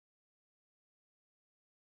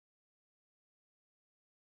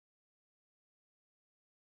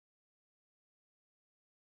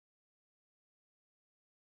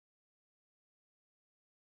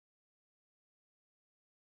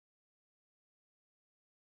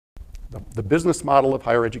The business model of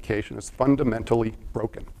higher education is fundamentally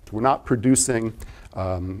broken. We're not producing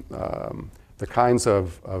the kinds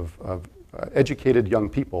of educated young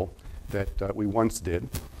people that we once did,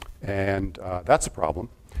 and that's a problem.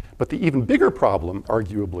 But the even bigger problem,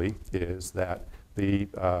 arguably, is that the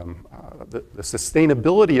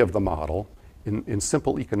sustainability of the model in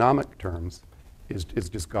simple economic terms is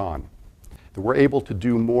just gone. That we're able to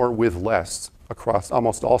do more with less across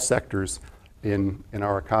almost all sectors in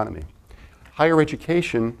our economy. Higher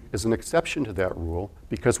education is an exception to that rule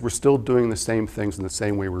because we're still doing the same things in the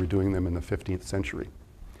same way we were doing them in the 15th century.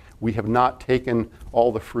 We have not taken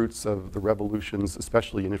all the fruits of the revolutions,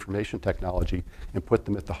 especially in information technology, and put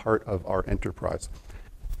them at the heart of our enterprise.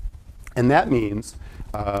 And that means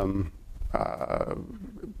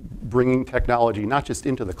bringing technology not just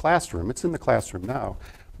into the classroom, it's in the classroom now,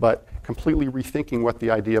 but completely rethinking what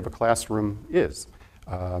the idea of a classroom is.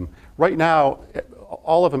 Right now,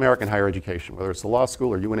 all of American higher education, whether it's the law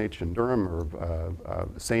school or UNH in Durham or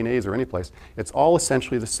St. A's or any place, it's all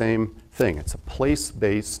essentially the same thing. It's a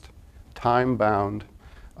place-based, time-bound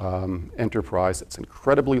enterprise. It's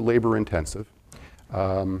incredibly labor-intensive,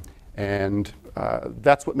 and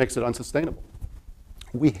that's what makes it unsustainable.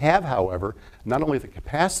 We have, however, not only the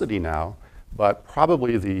capacity now, but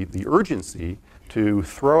probably the urgency to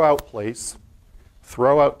throw out place,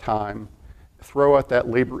 throw out time, throw out that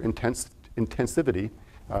labor intensity,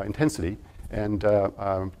 and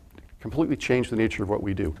completely change the nature of what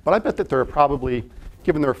we do. But I bet that there are probably,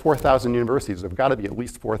 given there are 4,000 universities, there have got to be at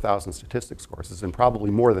least 4,000 statistics courses, and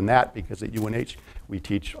probably more than that because at UNH we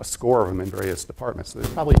teach a score of them in various departments. So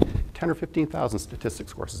there's probably 10 or 15,000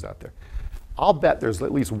 statistics courses out there. I'll bet there's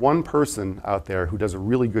at least one person out there who does a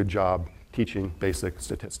really good job teaching basic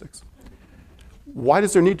statistics. Why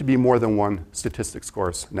does there need to be more than one statistics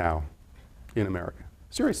course now in America?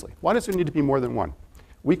 Seriously, why does there need to be more than one?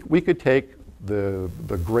 We could take the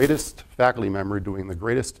greatest faculty member doing the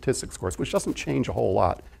greatest statistics course, which doesn't change a whole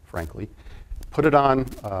lot, frankly, put it on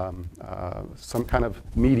some kind of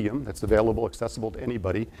medium that's available, accessible to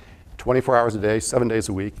anybody, 24 hours a day, 7 days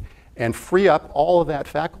a week, and free up all of that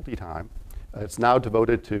faculty time. It's now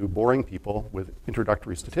devoted to boring people with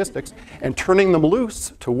introductory statistics and turning them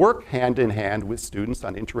loose to work hand in hand with students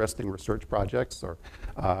on interesting research projects or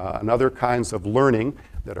on other kinds of learning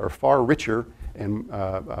that are far richer and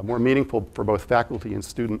more meaningful for both faculty and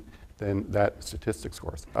student than that statistics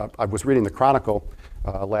course. I was reading the Chronicle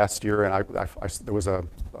last year, and there was an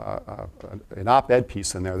op-ed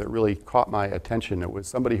piece in there that really caught my attention. It was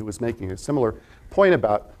somebody who was making a similar point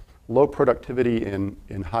about low productivity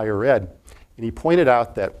in higher ed. And he pointed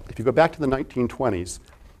out that if you go back to the 1920s,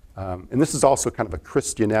 and this is also kind of a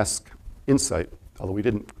Christianesque insight, although he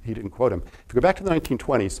didn't quote him. If you go back to the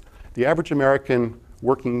 1920s, the average American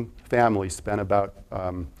working family spent about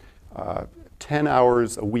 10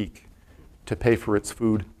 hours a week to pay for its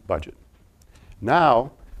food budget.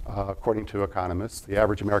 Now, according to economists, the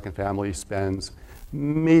average American family spends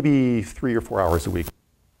maybe 3 or 4 hours a week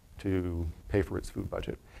to pay for its food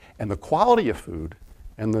budget. And the quality of food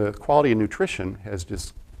and the quality of nutrition has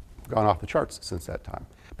just gone off the charts since that time.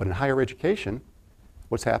 But in higher education,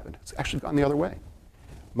 what's happened? It's actually gone the other way.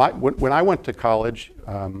 When I went to college,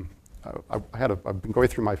 I've been going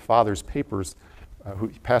through my father's papers, who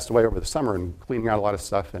passed away over the summer, and cleaning out a lot of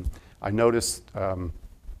stuff. And I noticed,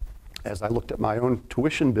 as I looked at my own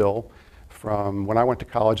tuition bill from when I went to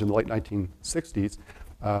college in the late 1960s,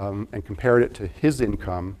 and compared it to his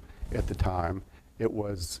income at the time, it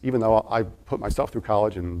was, even though I put myself through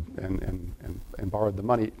college and borrowed the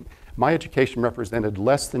money, my education represented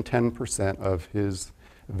less than 10% of his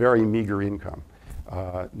very meager income.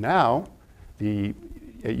 Now,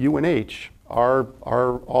 at UNH,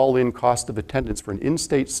 our all-in cost of attendance for an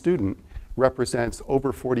in-state student represents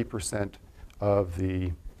over 40% of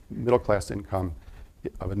the middle-class income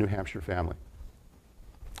of a New Hampshire family.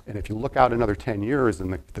 And if you look out another 10 years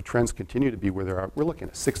and the trends continue to be where they are, we're looking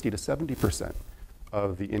at 60 to 70%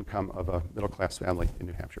 of the income of a middle-class family in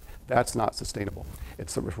New Hampshire. That's not sustainable.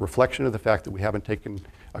 It's a reflection of the fact that we haven't taken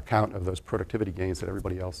account of those productivity gains that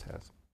everybody else has.